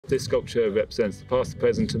This sculpture represents the past, the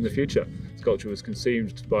present and the future. The sculpture was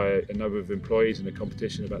conceived by a number of employees in a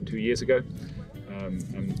competition about 2 years ago.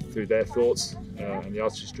 And through their thoughts and the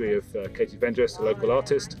artistry of Katie Ventress, a local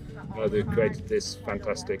artist, they created this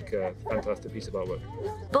fantastic piece of artwork.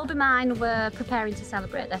 Boulby Mine were preparing to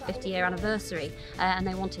celebrate their 50-year anniversary and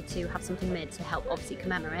they wanted to have something made to help obviously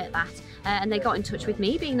commemorate that. And they got in touch with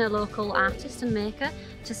me, being a local artist and maker,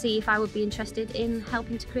 to see if I would be interested in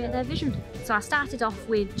helping to create their vision. So I started off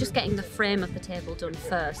with just getting the frame of the table done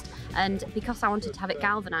first, and because I wanted to have it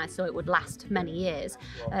galvanised so it would last many years,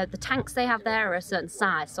 the tanks they have there are a certain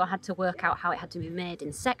size, so I had to work out how it had to be made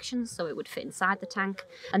in sections so it would fit inside the tank.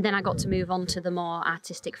 And then I got to move on to the more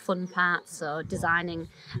artistic fun parts, so designing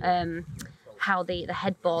how the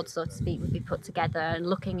headboard, so to speak, would be put together, and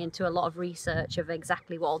looking into a lot of research of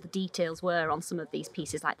exactly what all the details were on some of these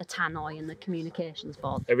pieces, like the tannoy and the communications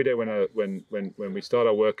board. Every day when we start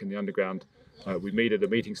our work in the underground, we meet at a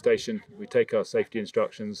meeting station, we take our safety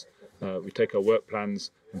instructions, we take our work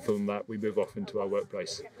plans, and from that we move off into our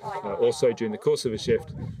workplace. Also, during the course of a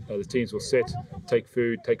shift, the teams will sit, take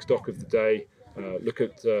food, take stock of the day, look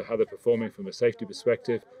at how they're performing from a safety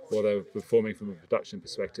perspective, or they're performing from a production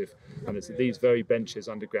perspective. And it's at these very benches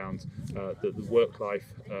underground that the work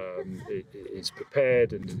life is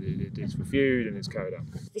prepared and it is reviewed and it's carried out.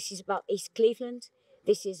 This is about East Cleveland.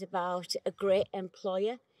 This is about a great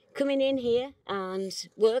employer coming in here and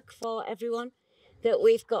work for everyone that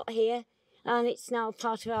we've got here. And it's now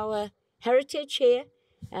part of our heritage here,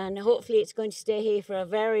 and hopefully it's going to stay here for a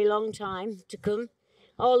very long time to come.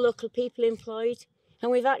 All local people employed,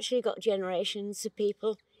 and we've actually got generations of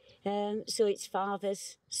people. So it's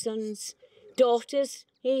fathers, sons, daughters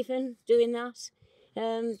even doing that.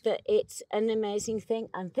 But it's an amazing thing,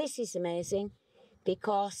 and this is amazing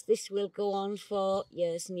because this will go on for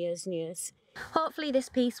years and years and years. Hopefully this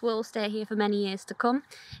piece will stay here for many years to come.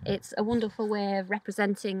 It's a wonderful way of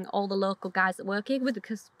representing all the local guys that work here,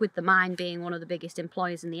 because with the mine being one of the biggest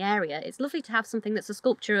employers in the area, it's lovely to have something that's a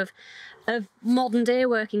sculpture of modern day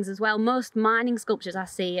workings as well. Most mining sculptures I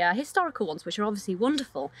see are historical ones, which are obviously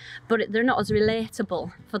wonderful, but they're not as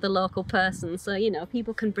relatable for the local person. So, you know,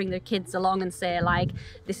 people can bring their kids along and say, like,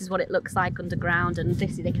 this is what it looks like underground, and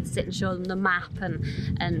they can sit and show them the map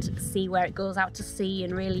and see where it goes out to sea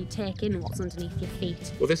and really take in what's underneath your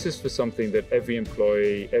feet. Well, this is for something that every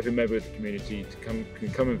employee, every member of the community can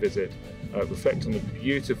come and visit, reflect on the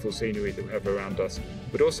beautiful scenery that we have around us,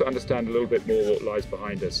 but also understand a little bit more what lies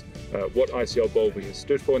behind us, what ICL Boulby has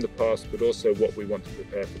stood for in the past, but also what we want to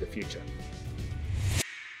prepare for the future.